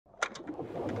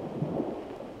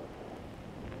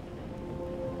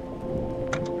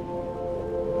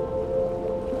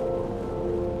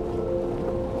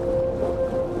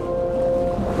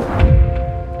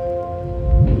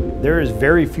There is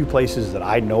very few places that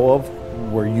I know of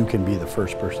where you can be the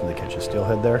first person to catch a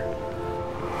steelhead there.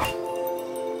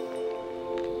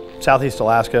 Southeast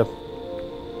Alaska,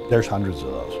 there's hundreds of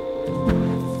those.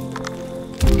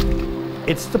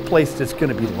 It's the place that's going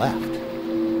to be left.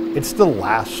 It's the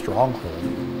last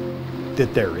stronghold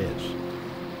that there is.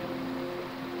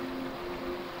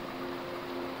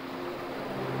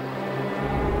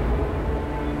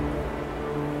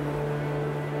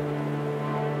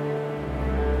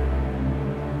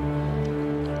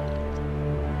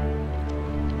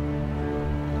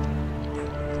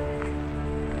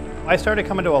 I started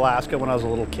coming to Alaska when I was a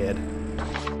little kid.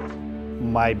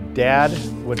 My dad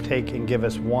would take and give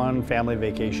us one family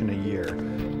vacation a year.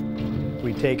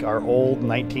 We'd take our old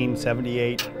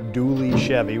 1978 dually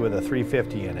Chevy with a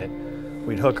 350 in it.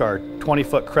 We'd hook our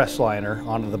 20-foot Crestliner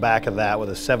onto the back of that with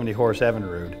a 70-horse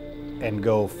Evinrude and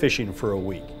go fishing for a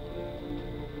week.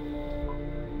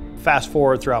 Fast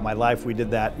forward throughout my life, we did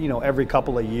that, every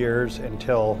couple of years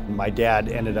until my dad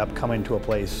ended up coming to a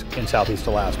place in Southeast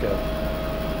Alaska.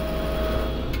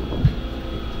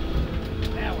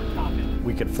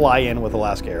 We could fly in with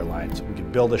Alaska Airlines, we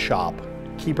could build a shop,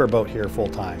 keep our boat here full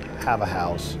time, have a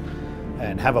house,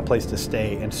 and have a place to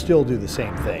stay and still do the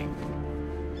same thing.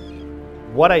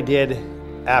 What I did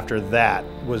after that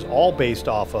was all based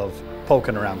off of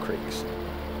poking around creeks.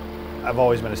 I've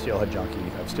always been a steelhead junkie.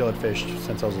 I've steelhead fished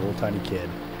since I was a little tiny kid.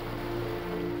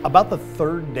 About the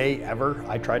third day ever,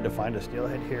 I tried to find a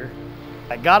steelhead here.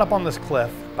 I got up on this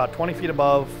cliff about 20 feet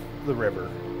above the river.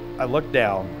 I looked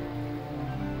down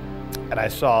and I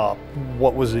saw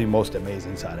what was the most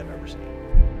amazing sight I've ever seen.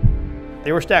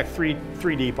 They were stacked three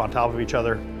deep on top of each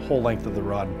other, whole length of the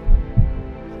run.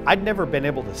 I'd never been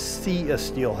able to see a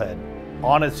steelhead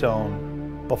on its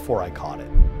own before I caught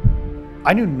it.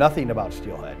 I knew nothing about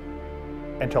steelhead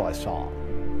until I saw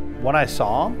them. When I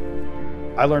saw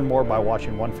them, I learned more by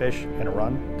watching one fish in a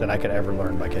run than I could ever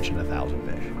learn by catching 1,000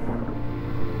 fish.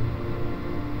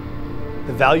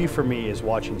 The value for me is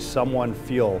watching someone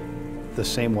feel the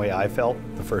same way I felt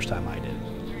the first time I did.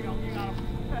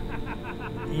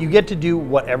 You get to do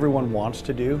what everyone wants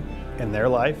to do in their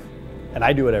life, and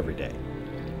I do it every day.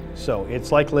 So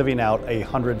it's like living out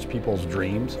 100 people's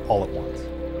dreams all at once.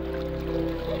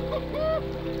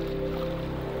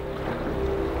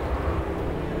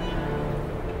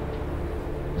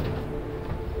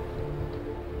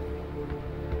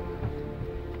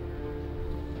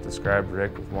 Describe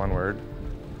Rick with one word.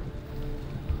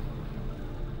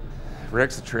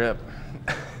 Rick's a trip.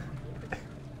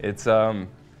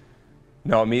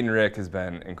 No, meeting Rick has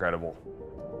been incredible.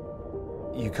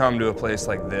 You come to a place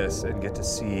like this and get to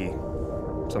see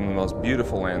some of the most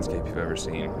beautiful landscape you've ever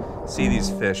seen. See these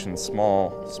fish in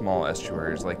small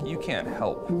estuaries. Like, you can't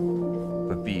help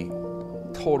but be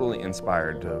totally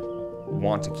inspired to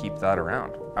want to keep that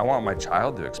around. I want my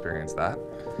child to experience that.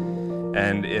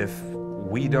 And if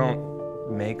we don't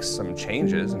make some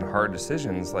changes and hard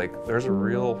decisions, like, there's a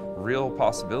real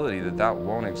possibility that that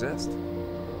won't exist.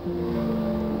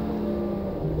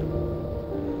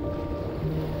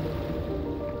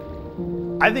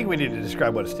 I think we need to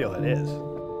describe what a steelhead is.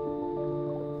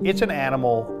 It's an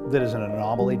animal that is an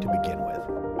anomaly to begin with.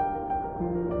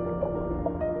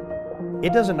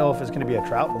 It doesn't know if it's going to be a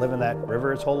trout and live in that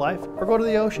river its whole life, or go to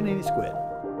the ocean and eat squid.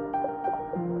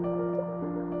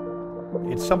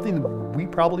 It's something we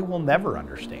probably will never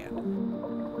understand.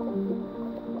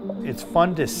 It's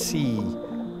fun to see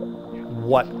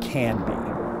what can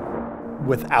be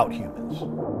without humans.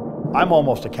 I'm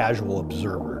almost a casual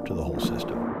observer to the whole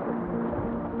system.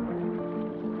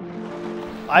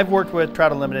 I've worked with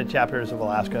Trout Unlimited chapters of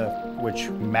Alaska, which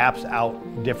maps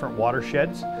out different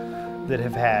watersheds that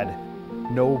have had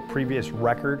no previous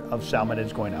record of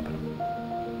salmonids going up in them.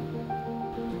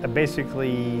 And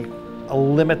basically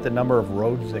limit the number of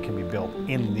roads that can be built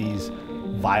in these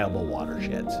viable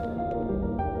watersheds.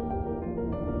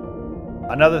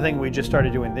 Another thing we just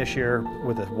started doing this year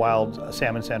with the Wild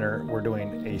Salmon Center, we're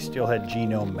doing a steelhead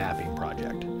genome mapping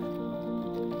project.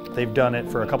 They've done it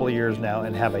for a couple of years now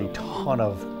and have a ton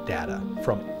of data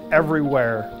from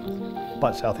everywhere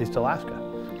but Southeast Alaska.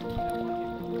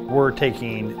 We're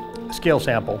taking a scale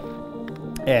sample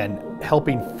and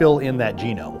helping fill in that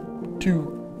genome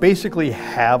to basically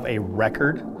have a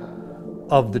record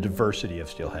of the diversity of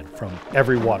steelhead from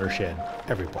every watershed,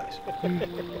 every place.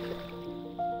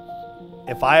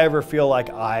 If I ever feel like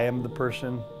I am the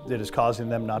person that is causing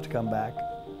them not to come back,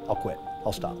 I'll quit,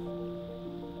 I'll stop.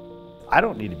 I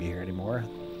don't need to be here anymore.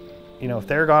 If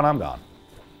they're gone, I'm gone.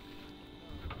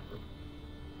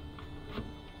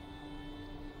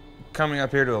 Coming up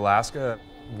here to Alaska,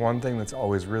 one thing that's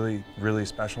always really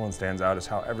special and stands out is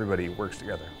how everybody works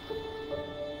together.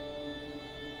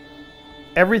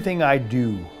 Everything I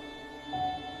do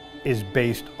is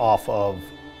based off of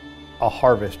a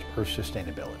harvest or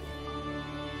sustainability.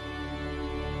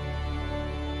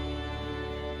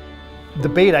 The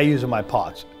bait I use in my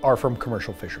pots are from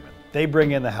commercial fishermen. They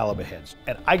bring in the halibut heads,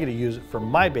 and I get to use it for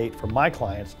my bait for my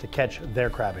clients to catch their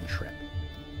crab and shrimp.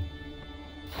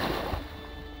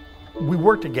 We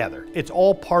work together. It's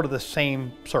all part of the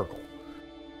same circle.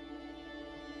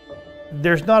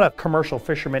 There's not a commercial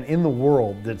fisherman in the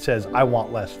world that says, I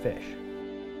want less fish.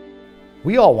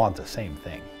 We all want the same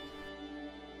thing.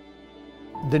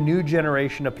 The new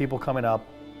generation of people coming up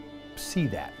see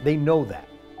that, they know that,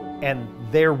 and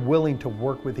they're willing to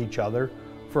work with each other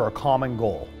for a common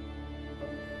goal.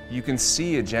 You can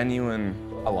see a genuine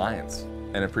alliance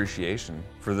and appreciation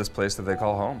for this place that they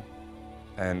call home.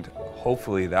 And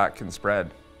hopefully that can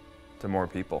spread to more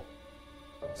people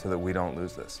so that we don't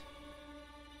lose this.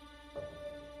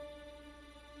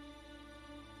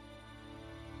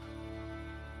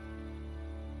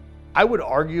 I would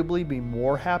arguably be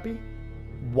more happy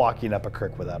walking up a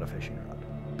creek without a fishing rod,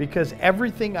 because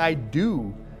everything I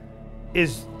do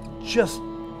is just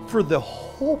for the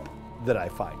hope that I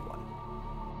find one.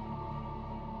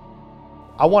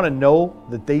 I want to know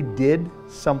that they did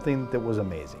something that was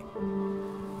amazing.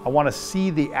 I want to see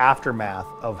the aftermath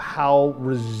of how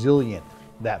resilient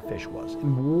that fish was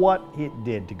and what it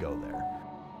did to go there.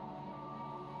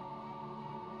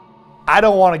 I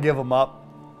don't want to give them up.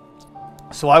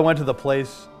 So I went to the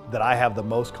place that I have the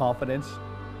most confidence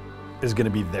is going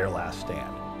to be their last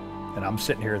stand. And I'm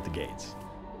sitting here at the gates.